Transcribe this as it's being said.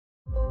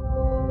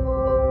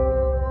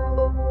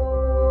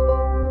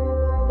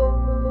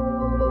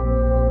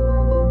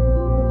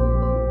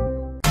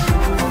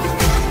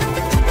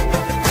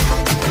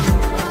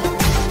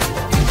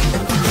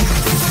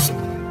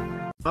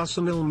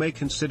Arsenal may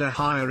consider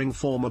hiring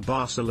former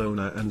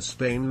Barcelona and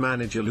Spain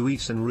manager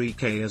Luis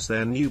Enrique as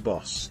their new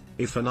boss,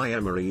 if Unai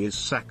Emery is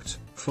sacked.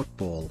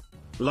 Football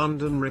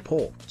London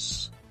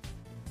reports.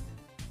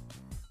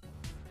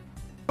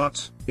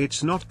 But,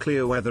 it's not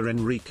clear whether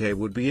Enrique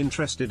would be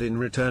interested in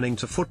returning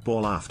to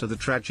football after the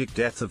tragic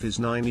death of his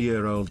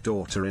 9-year-old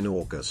daughter in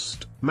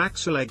August.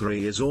 Max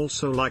Allegri is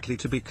also likely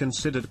to be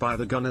considered by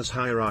the Gunners'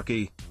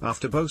 hierarchy,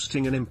 after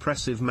boasting an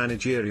impressive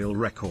managerial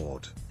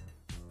record.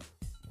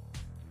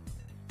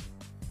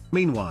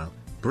 Meanwhile,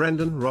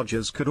 Brendan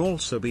Rodgers could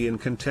also be in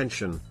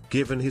contention,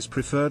 given his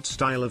preferred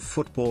style of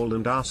football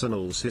and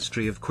Arsenal's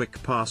history of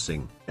quick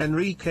passing.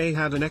 Enrique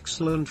had an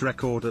excellent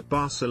record at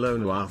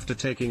Barcelona after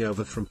taking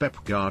over from Pep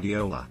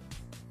Guardiola.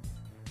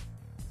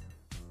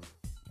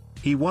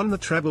 He won the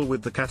treble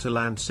with the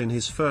Catalans in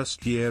his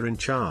first year in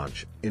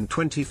charge, in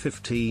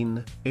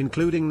 2015,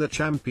 including the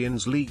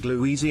Champions League,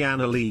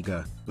 Louisiana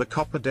Liga, the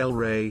Copa del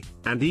Rey,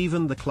 and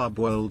even the Club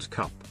World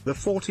Cup. The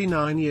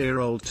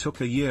 49-year-old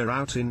took a year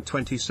out in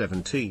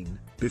 2017,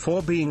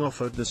 before being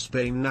offered the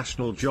Spain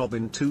national job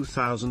in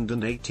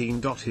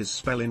 2018. His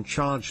spell in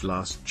charge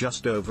lasts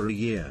just over a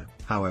year,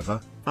 however,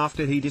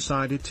 after he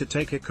decided to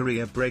take a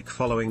career break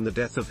following the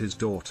death of his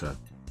daughter.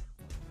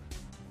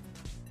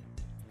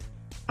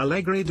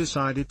 Allegri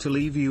decided to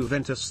leave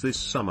Juventus this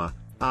summer,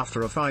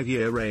 after a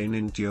 5-year reign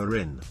in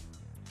Turin.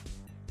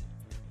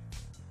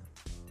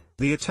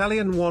 The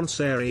Italian won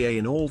Serie A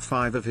in all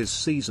 5 of his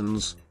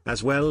seasons,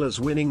 as well as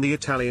winning the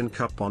Italian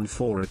Cup on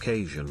 4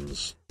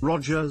 occasions.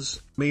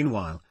 Rodgers,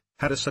 meanwhile,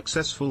 had a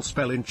successful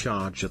spell in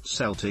charge at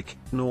Celtic,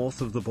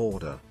 north of the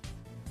border.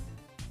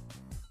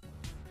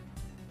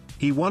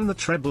 He won the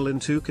treble in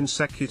 2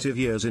 consecutive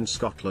years in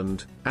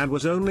Scotland, and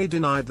was only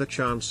denied the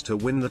chance to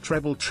win the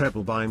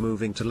treble by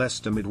moving to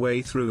Leicester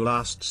midway through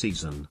last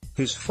season.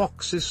 His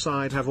Foxes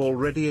side have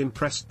already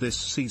impressed this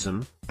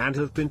season, and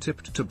have been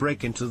tipped to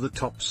break into the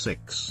top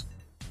 6.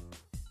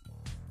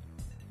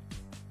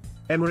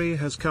 Emery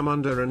has come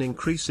under an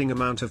increasing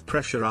amount of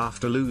pressure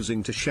after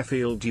losing to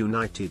Sheffield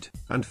United,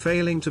 and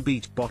failing to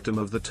beat bottom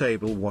of the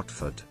table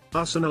Watford.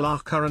 Arsenal are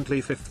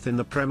currently 5th in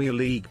the Premier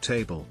League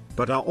table,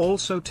 but are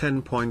also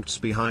 10 points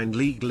behind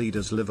league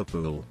leaders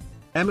Liverpool.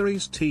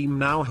 Emery's team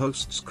now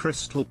hosts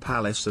Crystal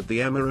Palace at the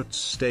Emirates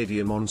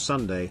Stadium on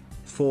Sunday,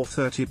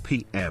 4:30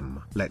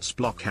 p.m. Let's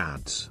block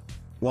ads.